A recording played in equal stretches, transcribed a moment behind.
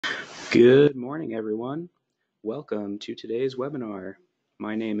Good morning, everyone. Welcome to today's webinar.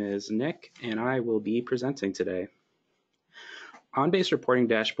 My name is Nick, and I will be presenting today. OnBase Reporting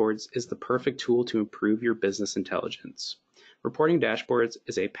Dashboards is the perfect tool to improve your business intelligence. Reporting Dashboards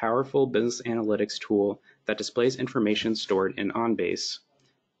is a powerful business analytics tool that displays information stored in OnBase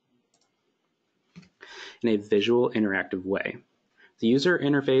in a visual, interactive way. The user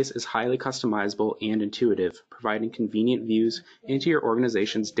interface is highly customizable and intuitive, providing convenient views into your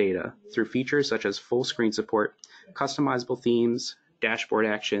organization's data through features such as full screen support, customizable themes, dashboard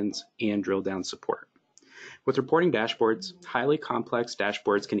actions, and drill down support. With reporting dashboards, highly complex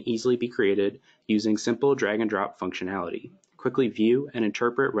dashboards can easily be created using simple drag and drop functionality. Quickly view and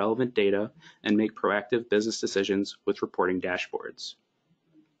interpret relevant data and make proactive business decisions with reporting dashboards.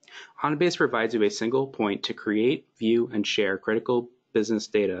 OnBase provides you a single point to create, view, and share critical business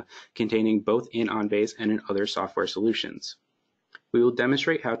data containing both in OnBase and in other software solutions. We will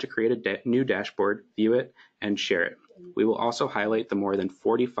demonstrate how to create a new dashboard, view it, and share it. We will also highlight the more than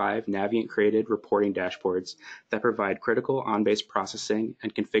 45 Naviant created reporting dashboards that provide critical OnBase processing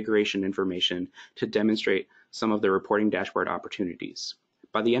and configuration information to demonstrate some of the reporting dashboard opportunities.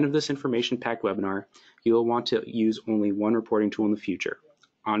 By the end of this information-packed webinar, you will want to use only one reporting tool in the future: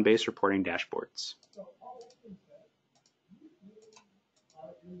 OnBase Reporting Dashboards.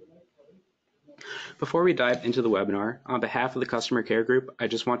 Before we dive into the webinar, on behalf of the customer care group, I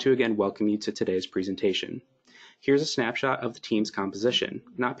just want to again welcome you to today's presentation. Here's a snapshot of the team's composition.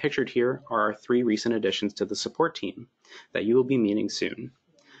 Not pictured here are our 3 recent additions to the support team that you will be meeting soon.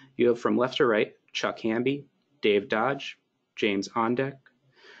 You have from left to right, Chuck Hamby, Dave Dodge, James Ondeck,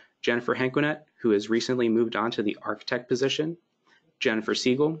 Jennifer Henquinet, who has recently moved on to the architect position, Jennifer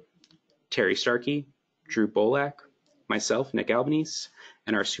Siegel, Terry Starkey, Drew Bolak, myself, Nick Albanese,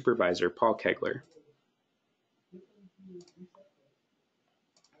 and our supervisor, Paul Kegler.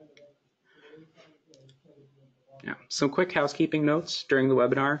 Now, some quick housekeeping notes. During the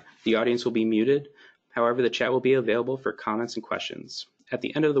webinar, the audience will be muted. However, the chat will be available for comments and questions. At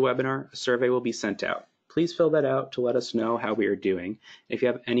the end of the webinar, a survey will be sent out. Please fill that out to let us know how we are doing, if you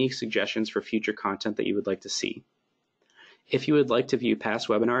have any suggestions for future content that you would like to see. If you would like to view past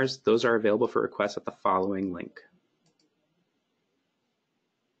webinars, those are available for request at the following link.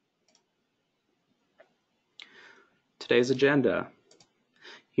 Today's agenda.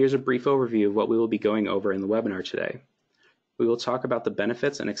 Here's a brief overview of what we will be going over in the webinar today. We will talk about the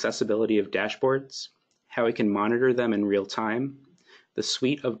benefits and accessibility of dashboards, how we can monitor them in real time, the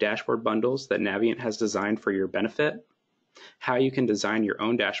suite of dashboard bundles that Naviant has designed for your benefit, how you can design your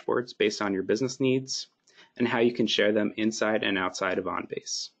own dashboards based on your business needs, and how you can share them inside and outside of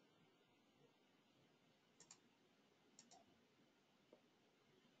OnBase.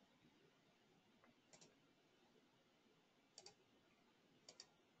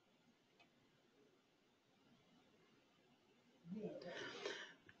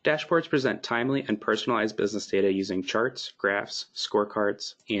 Dashboards present timely and personalized business data using charts, graphs,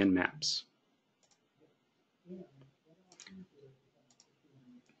 scorecards, and maps.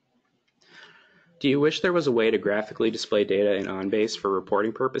 Do you wish there was a way to graphically display data in OnBase for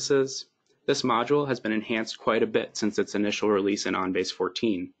reporting purposes? This module has been enhanced quite a bit since its initial release in OnBase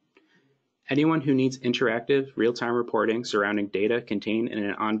 14. Anyone who needs interactive, real-time reporting surrounding data contained in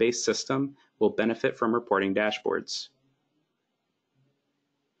an OnBase system will benefit from reporting dashboards.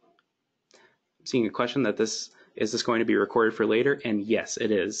 I'm seeing a question that is this going to be recorded for later? And yes,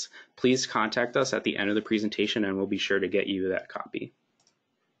 it is. Please contact us at the end of the presentation and we'll be sure to get you that copy.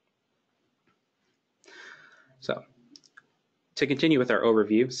 So, to continue with our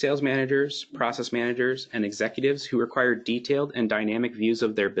overview, sales managers, process managers, and executives who require detailed and dynamic views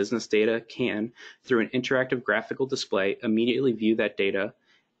of their business data can, through an interactive graphical display, immediately view that data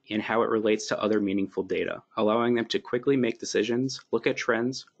and how it relates to other meaningful data, allowing them to quickly make decisions, look at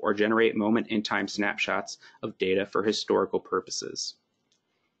trends, or generate moment-in-time snapshots of data for historical purposes.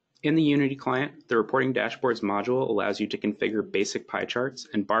 In the Unity client, the Reporting Dashboards module allows you to configure basic pie charts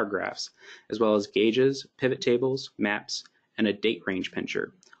and bar graphs, as well as gauges, pivot tables, maps, and a date range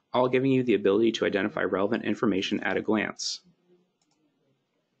pincher, all giving you the ability to identify relevant information at a glance.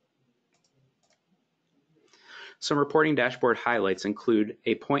 Some reporting dashboard highlights include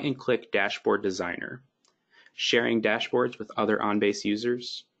a point-and-click dashboard designer, sharing dashboards with other OnBase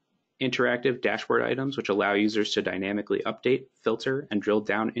users, interactive dashboard items which allow users to dynamically update, filter, and drill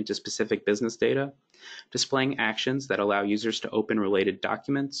down into specific business data, displaying actions that allow users to open related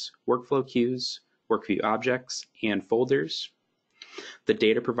documents, workflow queues, workview objects, and folders, the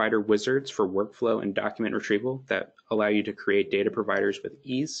data provider wizards for workflow and document retrieval that allow you to create data providers with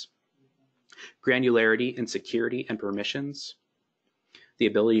ease, granularity in security and permissions, the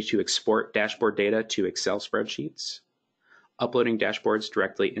ability to export dashboard data to Excel spreadsheets, uploading dashboards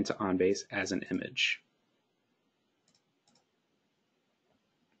directly into OnBase as an image.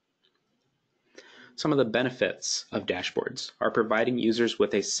 Some of the benefits of dashboards are providing users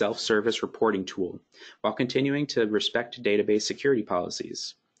with a self-service reporting tool while continuing to respect database security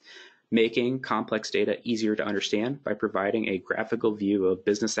policies, making complex data easier to understand by providing a graphical view of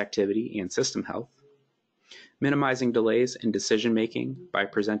business activity and system health, minimizing delays in decision-making by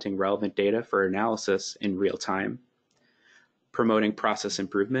presenting relevant data for analysis in real time, promoting process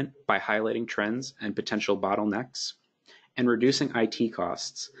improvement by highlighting trends and potential bottlenecks, and reducing IT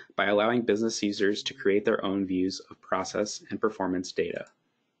costs by allowing business users to create their own views of process and performance data.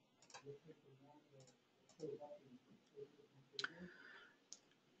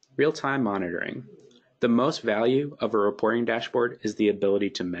 Real-time monitoring. The most value of a reporting dashboard is the ability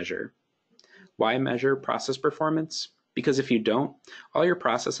to measure. Why measure process performance? Because if you don't, all your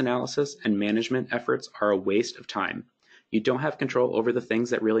process analysis and management efforts are a waste of time. You don't have control over the things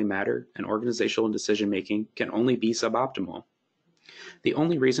that really matter, and organizational decision-making can only be suboptimal. The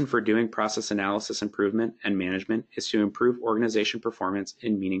only reason for doing process analysis improvement and management is to improve organization performance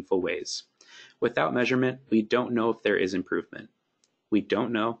in meaningful ways. Without measurement, we don't know if there is improvement. We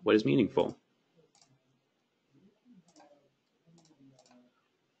don't know what is meaningful.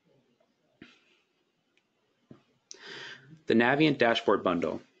 The Naviant Dashboard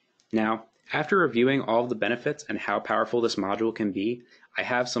Bundle. Now, after reviewing all of the benefits and how powerful this module can be, I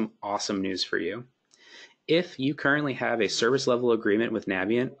have some awesome news for you. If you currently have a service level agreement with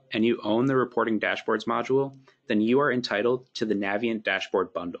Naviant and you own the Reporting Dashboards module, then you are entitled to the Naviant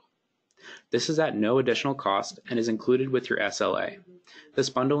Dashboard Bundle. This is at no additional cost and is included with your SLA. This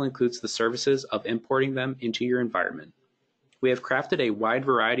bundle includes the services of importing them into your environment. We have crafted a wide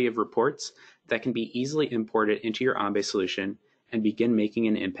variety of reports that can be easily imported into your OnBase solution and begin making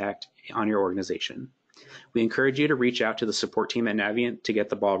an impact on your organization. We encourage you to reach out to the support team at Naviant to get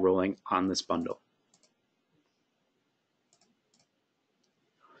the ball rolling on this bundle.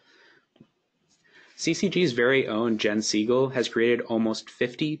 CCG's very own Jen Siegel has created almost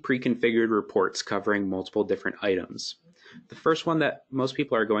 50 pre-configured reports covering multiple different items. The first one that most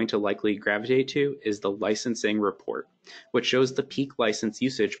people are going to likely gravitate to is the licensing report, which shows the peak license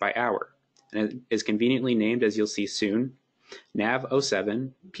usage by hour, and it is conveniently named, as you'll see soon,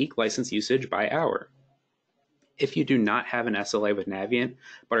 NAV07 peak license usage by hour. If you do not have an SLA with Naviant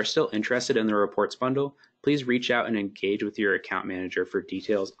but are still interested in the reports bundle, please reach out and engage with your account manager for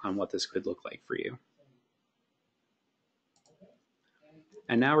details on what this could look like for you.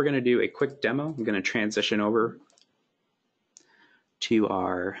 And now we're going to do a quick demo. I'm going to transition over to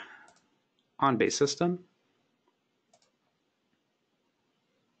our OnBase system.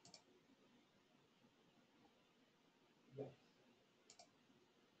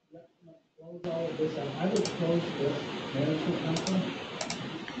 I would close this management console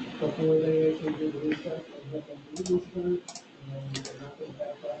before they actually do the reset and let them do the restart, and then you can knock it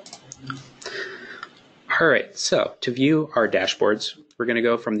back up. All right, so to view our dashboards, we're going to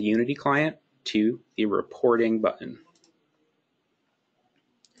go from the Unity client to the reporting button.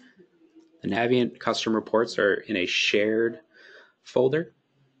 The Naviant custom reports are in a shared folder.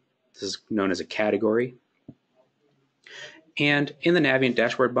 This is known as a category. And in the Naviant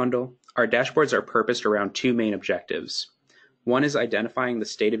dashboard bundle, our dashboards are purposed around two main objectives. One is identifying the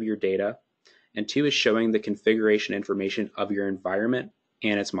state of your data, and two is showing the configuration information of your environment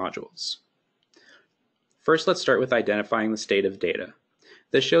and its modules. First, let's start with identifying the state of data.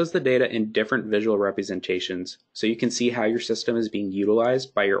 This shows the data in different visual representations, so you can see how your system is being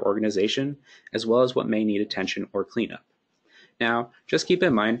utilized by your organization, as well as what may need attention or cleanup. Now, just keep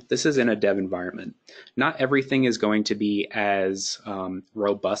in mind, this is in a dev environment. Not everything is going to be as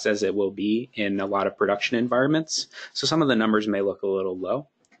robust as it will be in a lot of production environments, so some of the numbers may look a little low.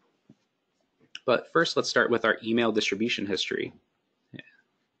 But first, let's start with our email distribution history.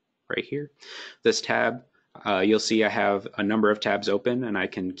 Right here, this tab, you'll see I have a number of tabs open, and I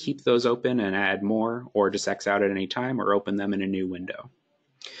can keep those open and add more, or just X out at any time, or open them in a new window.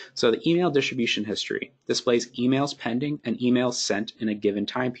 So the email distribution history displays emails pending and emails sent in a given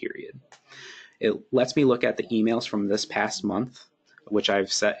time period. It lets me look at the emails from this past month, which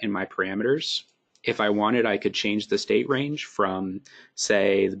I've set in my parameters. If I wanted, I could change this date range from,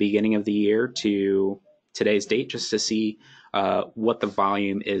 say, the beginning of the year to today's date, just to see what the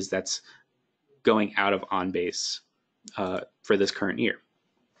volume is that's going out of OnBase for this current year.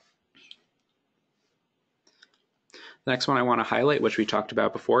 The next one I want to highlight, which we talked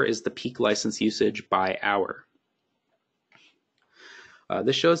about before, is the peak license usage by hour.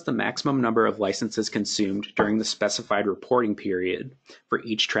 This shows the maximum number of licenses consumed during the specified reporting period for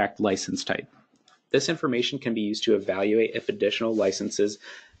each tracked license type. This information can be used to evaluate if additional licenses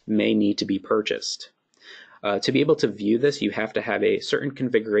may need to be purchased. To be able to view this, you have to have a certain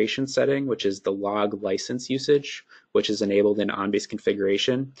configuration setting, which is the log license usage, which is enabled in OnBase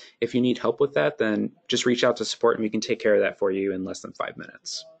configuration. If you need help with that, then just reach out to support and we can take care of that for you in less than 5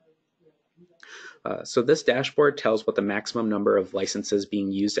 minutes. So this dashboard tells what the maximum number of licenses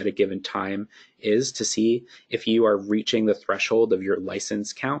being used at a given time is to see if you are reaching the threshold of your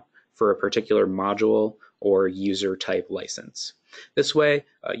license count for a particular module or user type license. This way,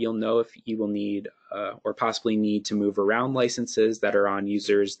 you'll know if you will need or possibly need to move around licenses that are on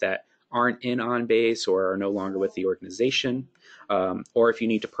users that aren't in OnBase or are no longer with the organization, or if you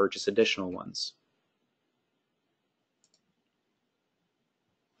need to purchase additional ones.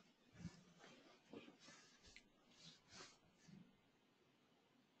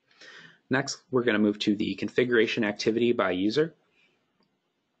 Next, we're going to move to the configuration activity by user.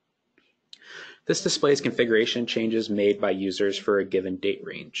 This displays configuration changes made by users for a given date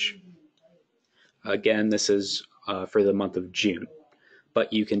range. Again, this is for the month of June,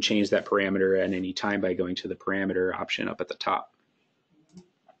 but you can change that parameter at any time by going to the parameter option up at the top.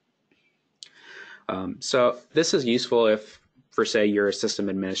 So this is useful if, for say, you're a system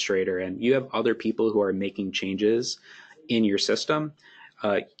administrator and you have other people who are making changes in your system.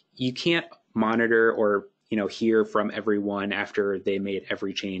 You can't monitor or hear from everyone after they made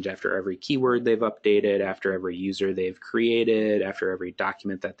every change, after every keyword they've updated, after every user they've created, after every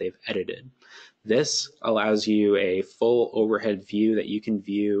document that they've edited. This allows you a full overhead view that you can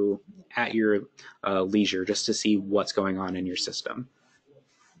view at your leisure just to see what's going on in your system.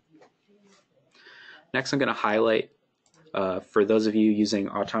 Next, I'm going to highlight, for those of you using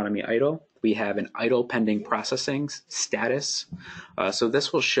Autonomy Idle, we have an idle pending processing status. So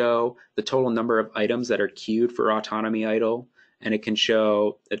this will show the total number of items that are queued for Autonomy Idle, and it can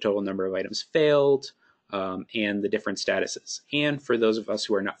show the total number of items failed and the different statuses. And for those of us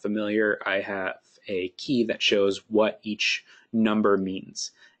who are not familiar, I have a key that shows what each number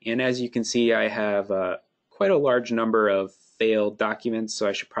means. And as you can see, I have quite a large number of failed documents, so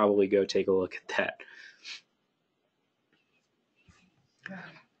I should probably go take a look at that.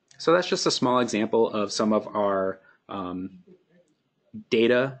 So that's just a small example of some of our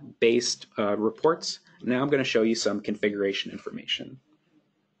data-based reports. Now I'm going to show you some configuration information.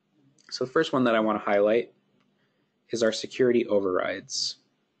 So the first one that I want to highlight is our security overrides.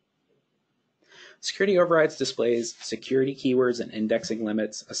 Security overrides displays security keywords and indexing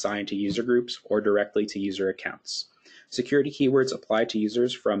limits assigned to user groups or directly to user accounts. Security keywords apply to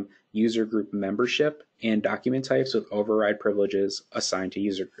users from user group membership and document types with override privileges assigned to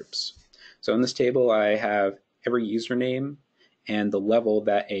user groups. So in this table, I have every username and the level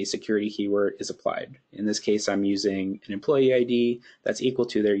that a security keyword is applied. In this case, I'm using an employee ID that's equal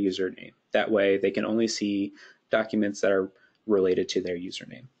to their username. That way, they can only see documents that are related to their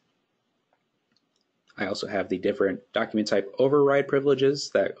username. I also have the different document type override privileges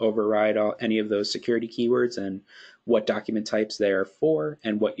that override any of those security keywords and what document types they are for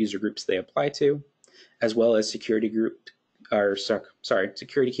and what user groups they apply to, as well as security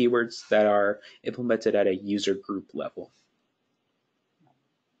keywords that are implemented at a user group level.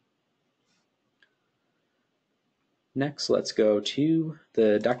 Next, let's go to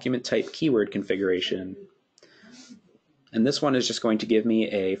the document type keyword configuration. And this one is just going to give me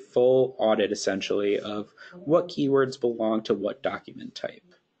a full audit, essentially, of what keywords belong to what document type.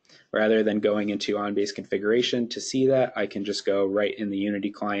 Rather than going into OnBase configuration to see that, I can just go right in the Unity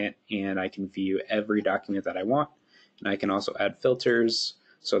client and I can view every document that I want. And I can also add filters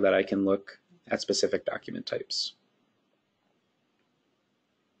so that I can look at specific document types.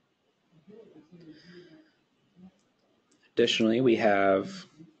 Additionally, we have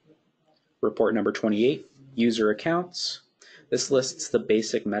report number 28, user accounts. This lists the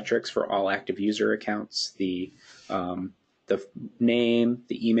basic metrics for all active user accounts, the name,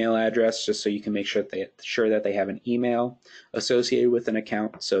 the email address, just so you can make sure that they have an email associated with an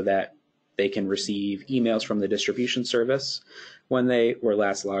account so that they can receive emails from the distribution service when they were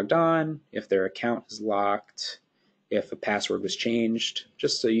last logged on, if their account is locked, if a password was changed,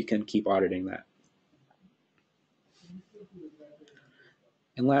 just so you can keep auditing that.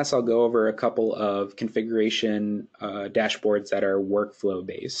 And last, I'll go over a couple of configuration dashboards that are workflow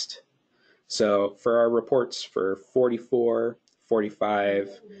based. So for our reports for 44,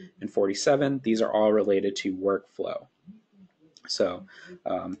 45, and 47, these are all related to workflow. So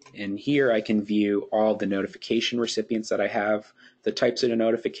in here, I can view all the notification recipients that I have, the types of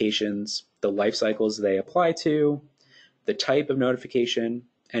notifications, the life cycles they apply to, the type of notification,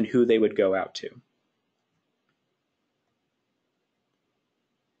 and who they would go out to.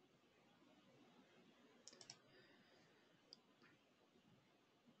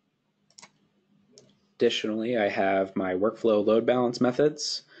 Additionally, I have my workflow load balance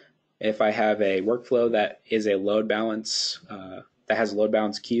methods. If I have a workflow that is a load balance, that has load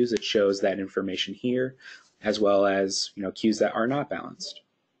balance queues, it shows that information here, as well as queues that are not balanced.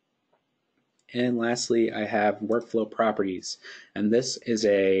 And lastly, I have workflow properties, and this is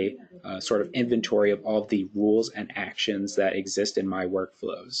a sort of inventory of all of the rules and actions that exist in my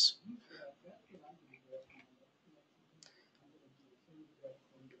workflows.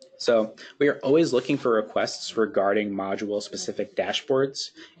 So we are always looking for requests regarding module-specific dashboards.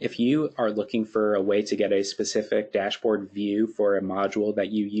 If you are looking for a way to get a specific dashboard view for a module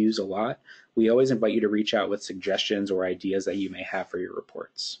that you use a lot, we always invite you to reach out with suggestions or ideas that you may have for your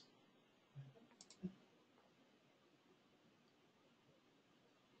reports.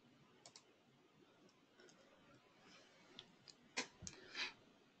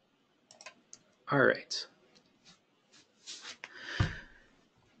 All right.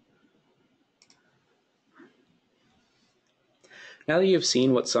 Now that you've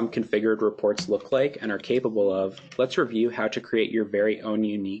seen what some configured reports look like and are capable of, let's review how to create your very own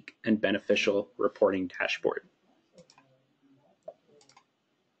unique and beneficial reporting dashboard.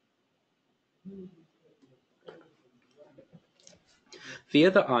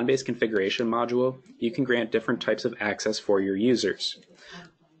 Via the OnBase configuration module, you can grant different types of access for your users.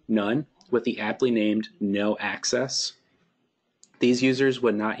 None, with the aptly named no access. These users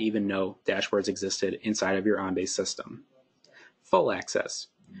would not even know dashboards existed inside of your OnBase system. Full access.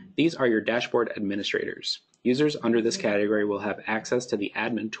 These are your dashboard administrators. Users under this category will have access to the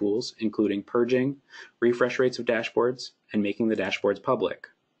admin tools, including purging, refresh rates of dashboards, and making the dashboards public.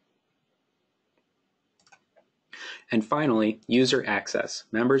 And finally, user access.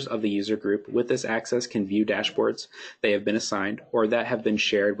 Members of the user group with this access can view dashboards they have been assigned or that have been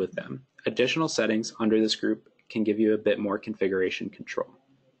shared with them. Additional settings under this group can give you a bit more configuration control.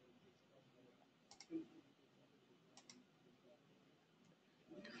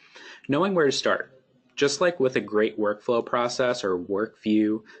 Knowing where to start. Just like with a great workflow process or work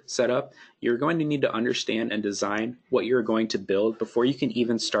view setup, you're going to need to understand and design what you're going to build before you can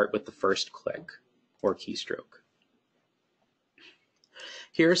even start with the first click or keystroke.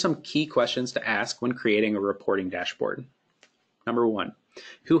 Here are some key questions to ask when creating a reporting dashboard. Number 1,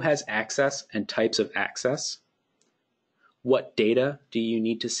 who has access and types of access? What data do you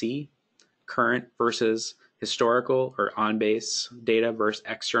need to see? Current versus historical or on-base data versus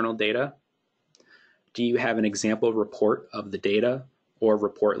external data? Do you have an example report of the data or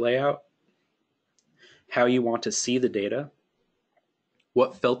report layout? How you want to see the data?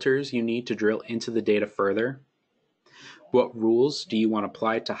 What filters you need to drill into the data further? What rules do you want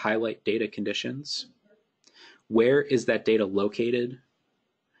applied to highlight data conditions? Where is that data located?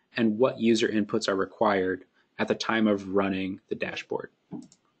 And what user inputs are required at the time of running the dashboard?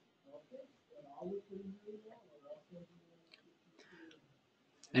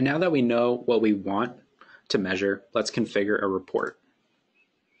 And now that we know what we want to measure, let's configure a report.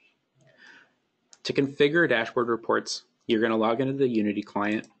 To configure dashboard reports, you're going to log into the Unity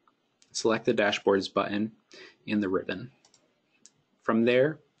client, select the Dashboards button in the ribbon. From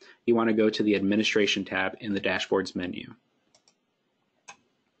there, you want to go to the Administration tab in the Dashboards menu.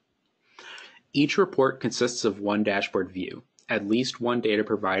 Each report consists of one dashboard view, at least one data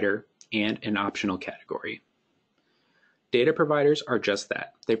provider, and an optional category. Data providers are just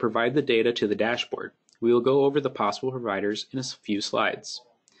that. They provide the data to the dashboard. We will go over the possible providers in a few slides.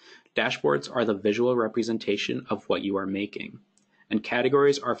 Dashboards are the visual representation of what you are making, and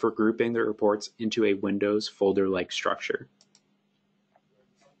categories are for grouping the reports into a Windows folder-like structure.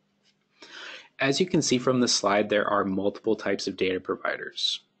 As you can see from the slide, there are multiple types of data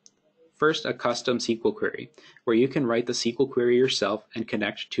providers. First, a custom SQL query, where you can write the SQL query yourself and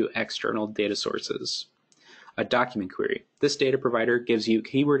connect to external data sources. A document query. This data provider gives you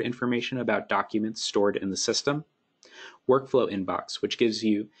keyword information about documents stored in the system. Workflow inbox, which gives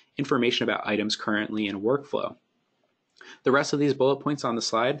you information about items currently in a workflow. The rest of these bullet points on the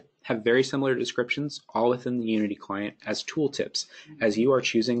slide have very similar descriptions, all within the Unity client as tooltips, as you are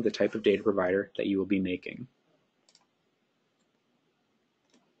choosing the type of data provider that you will be making.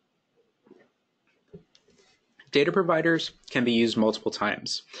 Data providers can be used multiple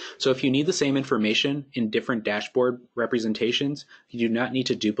times. So if you need the same information in different dashboard representations, you do not need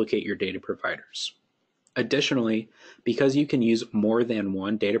to duplicate your data providers. Additionally, because you can use more than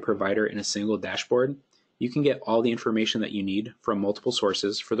one data provider in a single dashboard, you can get all the information that you need from multiple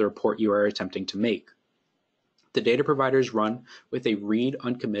sources for the report you are attempting to make. The data providers run with a read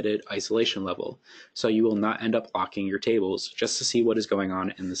uncommitted isolation level, so you will not end up locking your tables just to see what is going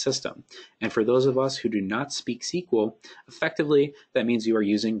on in the system. And for those of us who do not speak SQL, effectively that means you are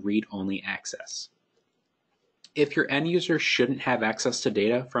using read-only access. If your end user shouldn't have access to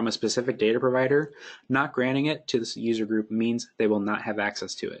data from a specific data provider, not granting it to this user group means they will not have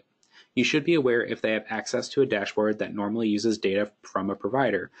access to it. You should be aware if they have access to a dashboard that normally uses data from a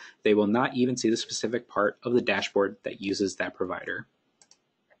provider, they will not even see the specific part of the dashboard that uses that provider.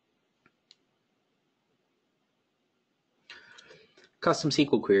 Custom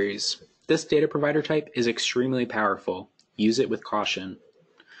SQL queries. This data provider type is extremely powerful. Use it with caution.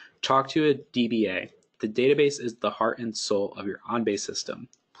 Talk to a DBA. The database is the heart and soul of your OnBase system.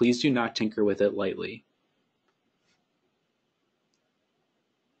 Please do not tinker with it lightly.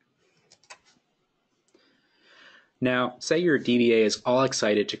 Now, say your DBA is all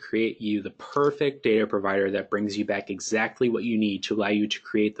excited to create you the perfect data provider that brings you back exactly what you need to allow you to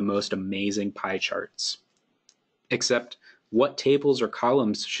create the most amazing pie charts. Except, what tables or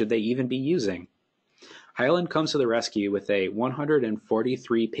columns should they even be using? Highland comes to the rescue with a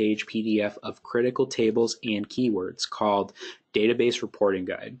 143-page PDF of critical tables and keywords called Database Reporting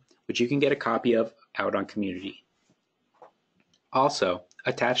Guide, which you can get a copy of out on Community. Also,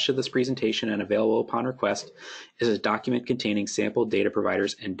 attached to this presentation and available upon request is a document containing sample data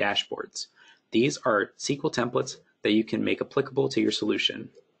providers and dashboards. These are SQL templates that you can make applicable to your solution.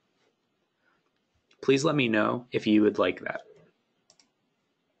 Please let me know if you would like that.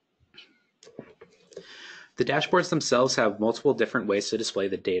 The dashboards themselves have multiple different ways to display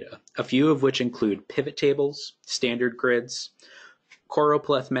the data, a few of which include pivot tables, standard grids,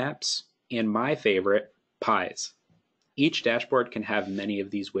 choropleth maps, and my favorite, pies. Each dashboard can have many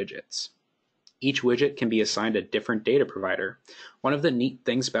of these widgets. Each widget can be assigned a different data provider. One of the neat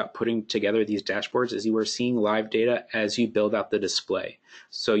things about putting together these dashboards is you are seeing live data as you build out the display.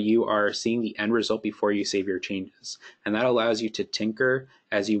 So you are seeing the end result before you save your changes. And that allows you to tinker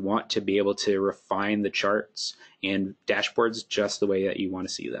as you want to be able to refine the charts and dashboards just the way that you want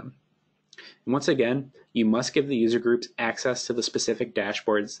to see them. And once again, you must give the user groups access to the specific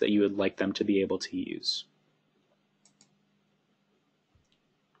dashboards that you would like them to be able to use.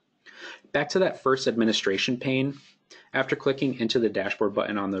 Back to that first administration pane, after clicking into the dashboard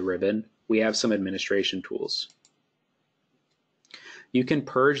button on the ribbon, we have some administration tools. You can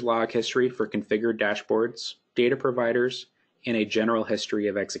purge log history for configured dashboards, data providers, and a general history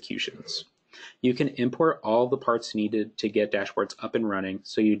of executions. You can import all the parts needed to get dashboards up and running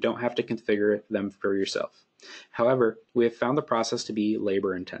so you don't have to configure them for yourself. However, we have found the process to be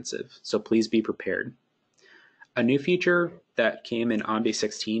labor intensive, so please be prepared. A new feature that came in OnBase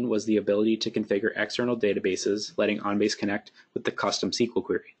 16 was the ability to configure external databases, letting OnBase connect with the custom SQL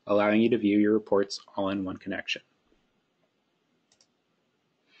query, allowing you to view your reports all in one connection.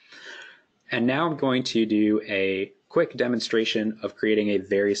 And now I'm going to do a quick demonstration of creating a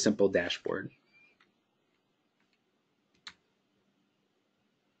very simple dashboard.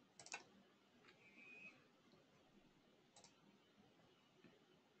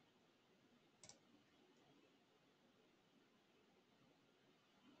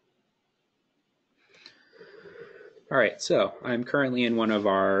 All right, so I'm currently in one of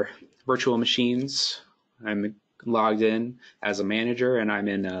our virtual machines. I'm logged in as a manager, and I'm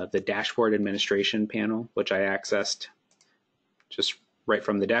in the dashboard administration panel, which I accessed just right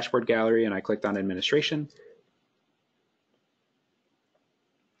from the dashboard gallery, and I clicked on administration.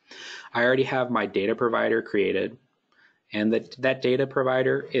 I already have my data provider created, and that data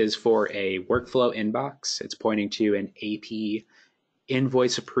provider is for a workflow inbox. It's pointing to an AP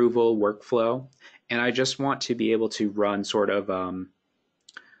invoice approval workflow. And I just want to be able to run sort of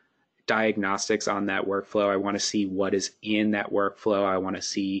diagnostics on that workflow. I want to see what is in that workflow. I want to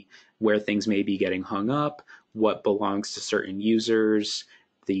see where things may be getting hung up, what belongs to certain users,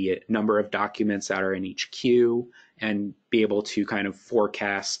 the number of documents that are in each queue, and be able to kind of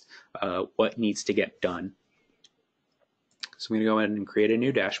forecast what needs to get done. So I'm going to go ahead and create a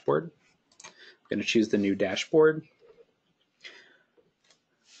new dashboard. I'm going to choose the new dashboard.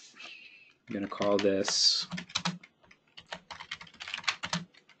 I'm going to call this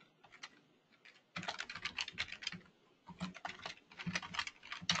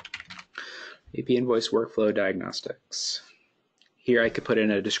AP Invoice Workflow Diagnostics. Here I could put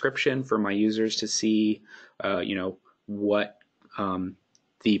in a description for my users to see, what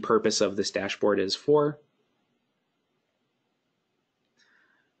the purpose of this dashboard is for.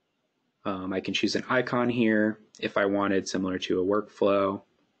 I can choose an icon here if I wanted, similar to a workflow.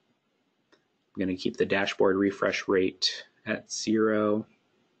 I'm going to keep the dashboard refresh rate at 0. I'm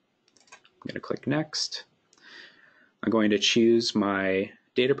going to click next. I'm going to choose my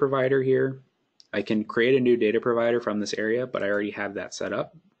data provider here. I can create a new data provider from this area, but I already have that set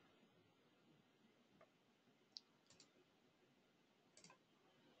up.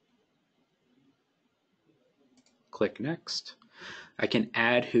 Click Next. I can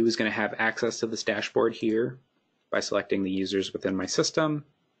add who's going to have access to this dashboard here by selecting the users within my system.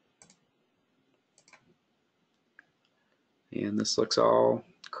 And this looks all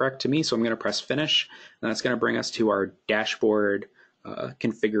correct to me, so I'm going to press Finish, and that's going to bring us to our dashboard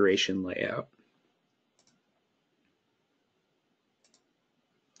configuration layout.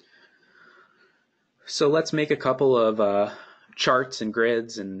 So let's make a couple of charts and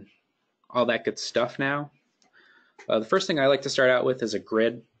grids and all that good stuff now. The first thing I like to start out with is a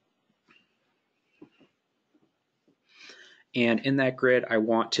grid. And in that grid, I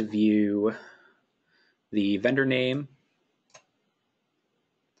want to view the vendor name,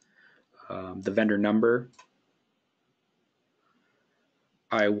 the vendor number.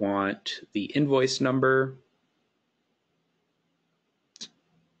 I want the invoice number.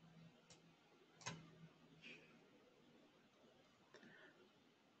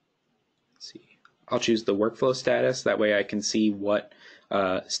 Let's see. I'll choose the workflow status. That way I can see what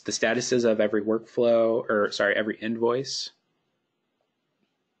the status is of every workflow, or sorry, every invoice.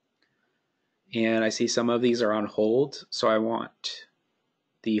 And I see some of these are on hold, so I want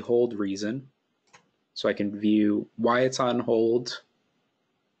the hold reason, so I can view why it's on hold.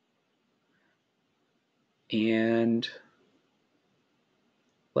 And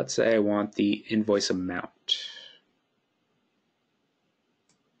let's say I want the invoice amount.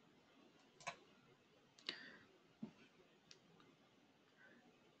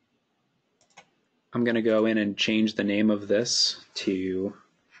 I'm going to go in and change the name of this to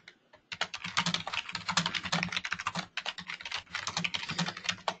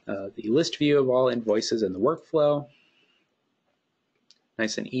the list view of all invoices in the workflow.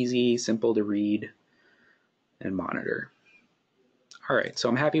 Nice and easy, simple to read and monitor. All right, so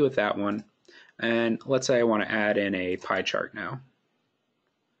I'm happy with that one. And let's say I want to add in a pie chart now.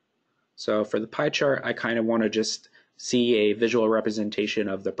 So for the pie chart, I kind of want to just see a visual representation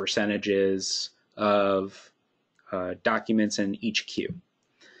of the percentages of documents in each queue.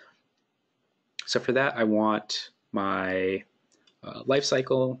 So for that, I want my life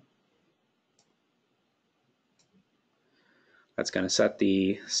cycle. That's going to set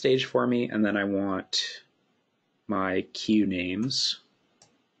the stage for me, and then I want my queue names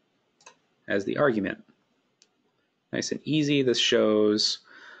as the argument. Nice and easy. This shows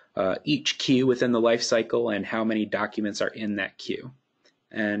each queue within the life cycle and how many documents are in that queue.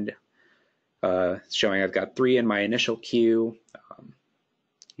 And it's showing I've got 3 in my initial queue,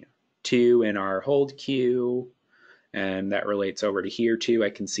 2 in our hold queue, and that relates over to here too. I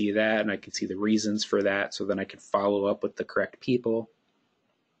can see that, and I can see the reasons for that, so then I can follow up with the correct people.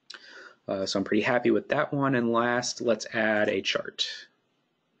 So I'm pretty happy with that one. And last, let's add a chart.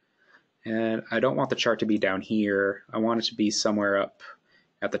 And I don't want the chart to be down here. I want it to be somewhere up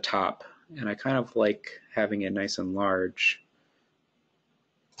at the top, and I kind of like having it nice and large.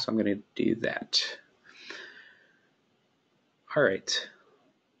 So I'm going to do that. All right.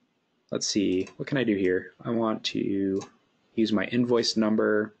 Let's see, what can I do here? I want to use my invoice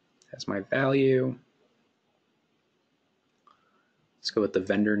number as my value. Let's go with the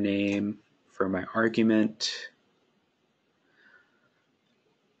vendor name for my argument.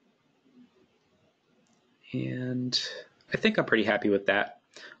 And I think I'm pretty happy with that.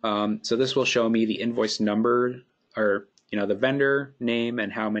 So this will show me the invoice number, or the vendor name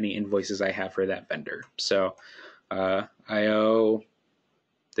and how many invoices I have for that vendor. So I owe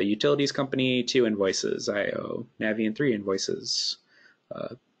the utilities company 2 invoices. I owe Naviant 3 invoices.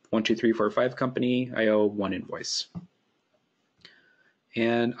 1, 2, 3, 4, 5 company, I owe 1 invoice.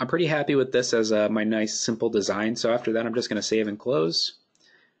 And I'm pretty happy with this as my nice simple design. So after that, I'm just going to save and close.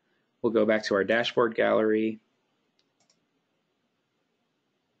 We'll go back to our dashboard gallery.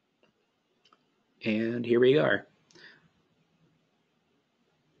 And here we are.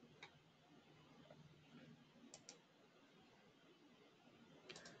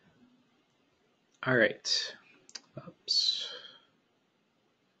 All right. Oops.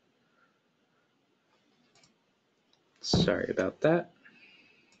 Sorry about that.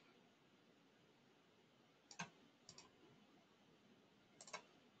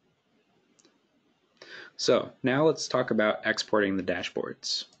 So now let's talk about exporting the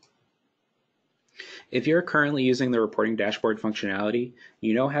dashboards. If you're currently using the reporting dashboard functionality,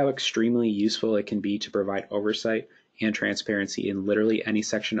 you know how extremely useful it can be to provide oversight and transparency in literally any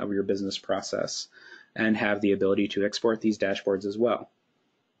section of your business process, and have the ability to export these dashboards as well.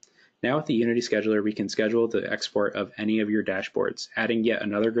 Now with the Unity Scheduler, we can schedule the export of any of your dashboards, adding yet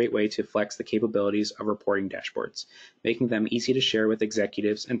another great way to flex the capabilities of reporting dashboards, making them easy to share with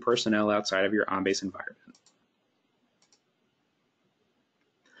executives and personnel outside of your OnBase environment.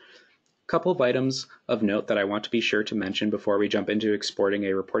 A couple of items of note that I want to be sure to mention before we jump into exporting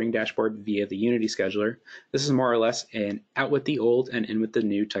a reporting dashboard via the Unity Scheduler. This is more or less an out with the old and in with the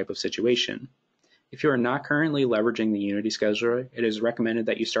new type of situation. If you are not currently leveraging the Unity Scheduler, it is recommended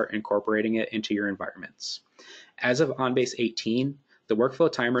that you start incorporating it into your environments. As of OnBase 18, the workflow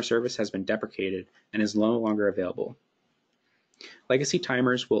timer service has been deprecated and is no longer available. Legacy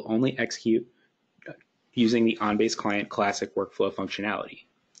timers will only execute using the OnBase Client Classic workflow functionality.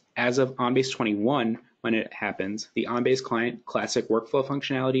 As of OnBase 21, when it happens, the OnBase Client Classic workflow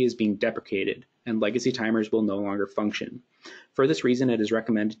functionality is being deprecated, and legacy timers will no longer function. For this reason, it is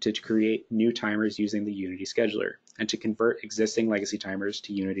recommended to create new timers using the Unity Scheduler, and to convert existing legacy timers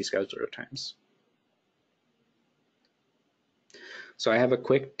to Unity Scheduler times. So I have a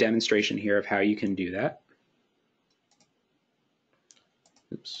quick demonstration here of how you can do that.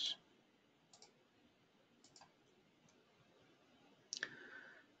 Oops.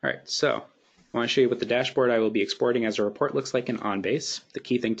 All right, so I want to show you what the dashboard I will be exporting as a report looks like in OnBase. The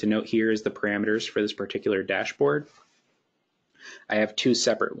key thing to note here is the parameters for this particular dashboard. I have two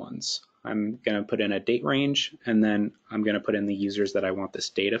separate ones. I'm going to put in a date range, and then I'm going to put in the users that I want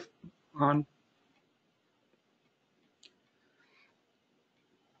this data on.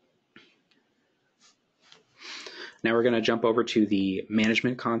 Now we're going to jump over to the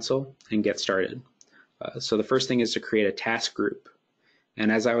management console and get started. So the first thing is to create a task group. And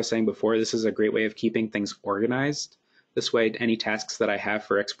as I was saying before, this is a great way of keeping things organized. This way, any tasks that I have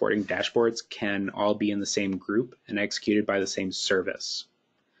for exporting dashboards can all be in the same group and executed by the same service.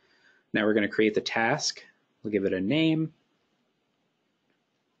 Now we're going to create the task. We'll give it a name.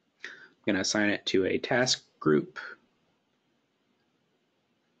 I'm going to assign it to a task group.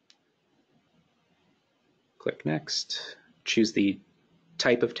 Click Next. Choose the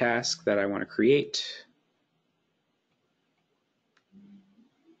type of task that I want to create.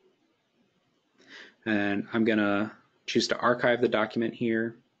 And I'm going to choose to archive the document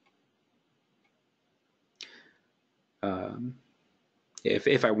here.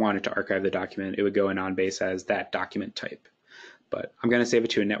 If I wanted to archive the document, it would go in OnBase as that document type. But I'm going to save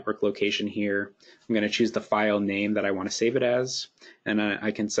it to a network location here. I'm going to choose the file name that I want to save it as. And I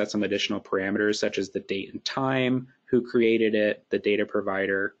can set some additional parameters such as the date and time, who created it, the data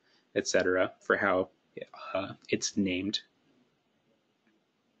provider, etc. for how it's named.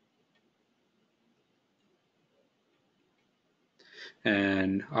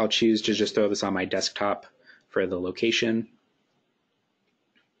 And I'll choose to just throw this on my desktop for the location.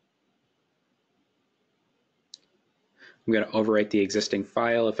 I'm going to overwrite the existing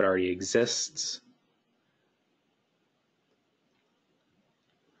file if it already exists.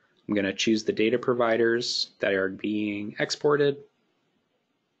 I'm going to choose the data providers that are being exported.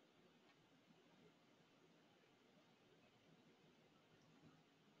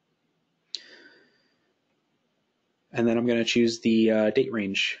 And then I'm going to choose the date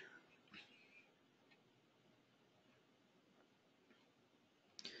range.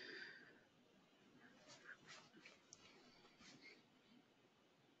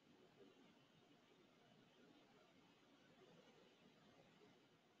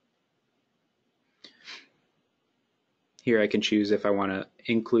 Here I can choose if I want to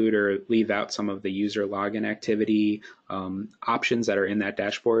include or leave out some of the user login activity options that are in that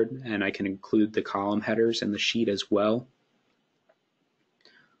dashboard, and I can include the column headers in the sheet as well.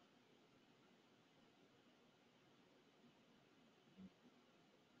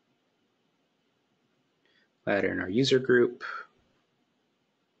 Add in our user group.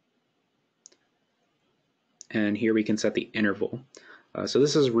 And here we can set the interval. So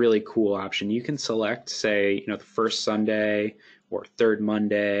this is a really cool option. You can select, say, the first Sunday or third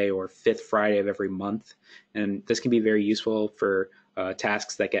Monday or fifth Friday of every month. And this can be very useful for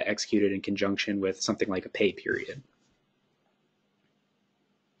tasks that get executed in conjunction with something like a pay period.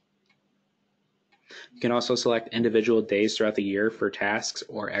 You can also select individual days throughout the year for tasks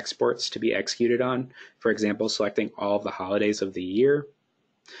or exports to be executed on. For example, selecting all of the holidays of the year.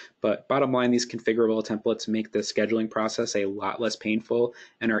 But bottom line, these configurable templates make the scheduling process a lot less painful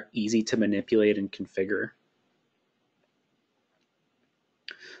and are easy to manipulate and configure.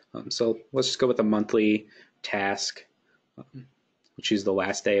 So let's just go with a monthly task. We'll choose the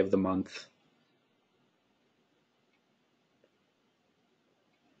last day of the month.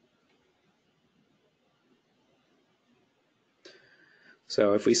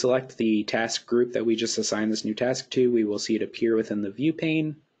 So if we select the task group that we just assigned this new task to, we will see it appear within the view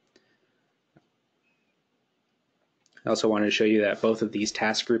pane. I also wanted to show you that both of these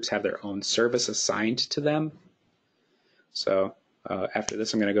task groups have their own service assigned to them. So after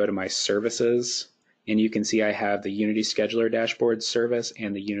this, I'm going to go to my services, and you can see I have the Unity Scheduler Dashboard service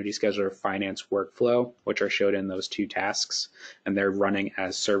and the Unity Scheduler Finance Workflow, which are showed in those two tasks, and they're running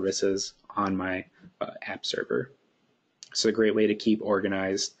as services on my app server. It's a great way to keep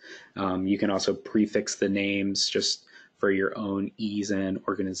organized. You can also prefix the names just for your own ease and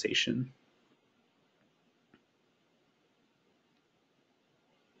organization.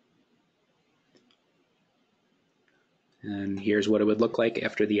 And here's what it would look like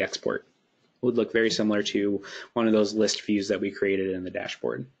after the export. It would look very similar to one of those list views that we created in the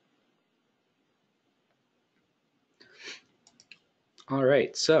dashboard. All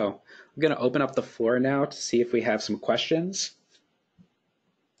right, so I'm going to open up the floor now to see if we have some questions.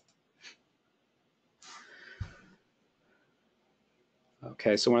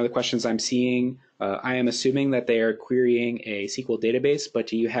 Okay, so one of the questions I'm seeing, I am assuming that they are querying a SQL database, but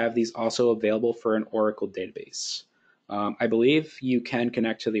do you have these also available for an Oracle database? I believe you can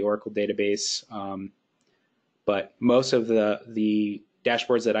connect to the Oracle database, but most of the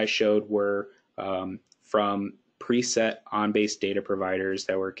dashboards that I showed were from preset OnBase data providers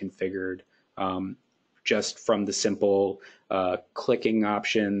that were configured just from the simple clicking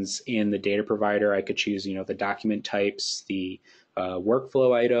options in the data provider. I could choose, the document types, the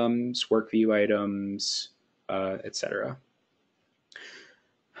workflow items, work view items, etc.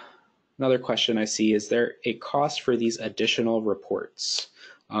 Another question I see, is there a cost for these additional reports?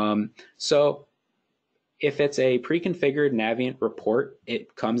 So if it's a pre-configured Naviant report,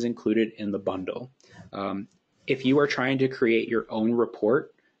 it comes included in the bundle. If you are trying to create your own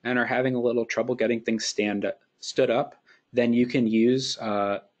report and are having a little trouble getting things stood up, then you can use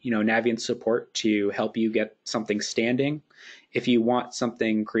Naviant support to help you get something standing. If you want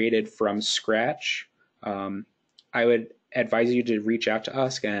something created from scratch, I would advise you to reach out to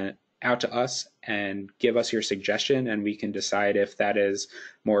us and give us your suggestion, and we can decide if that is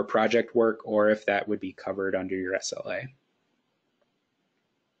more project work or if that would be covered under your SLA.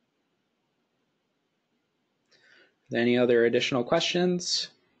 Any other additional questions?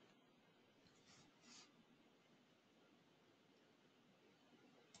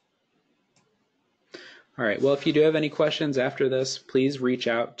 All right, well, if you do have any questions after this, please reach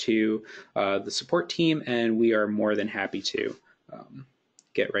out to the support team, and we are more than happy to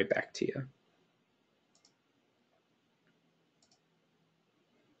get right back to you.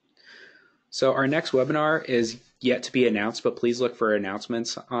 So our next webinar is yet to be announced, but please look for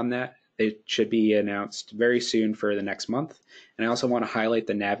announcements on that. It should be announced very soon for the next month. And I also want to highlight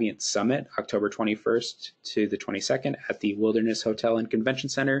the Naviant Summit, October 21st to the 22nd at the Wilderness Hotel and Convention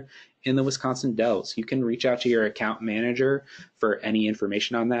Center in the Wisconsin Dells. You can reach out to your account manager for any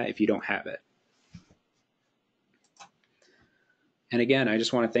information on that if you don't have it. And again, I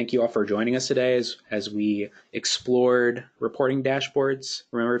just want to thank you all for joining us today as we explored reporting dashboards.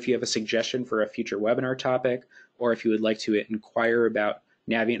 Remember, if you have a suggestion for a future webinar topic, or if you would like to inquire about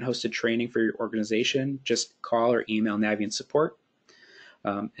Naviant hosted training for your organization, just call or email Naviant support.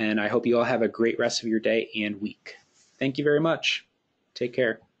 And I hope you all have a great rest of your day and week. Thank you very much. Take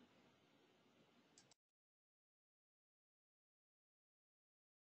care.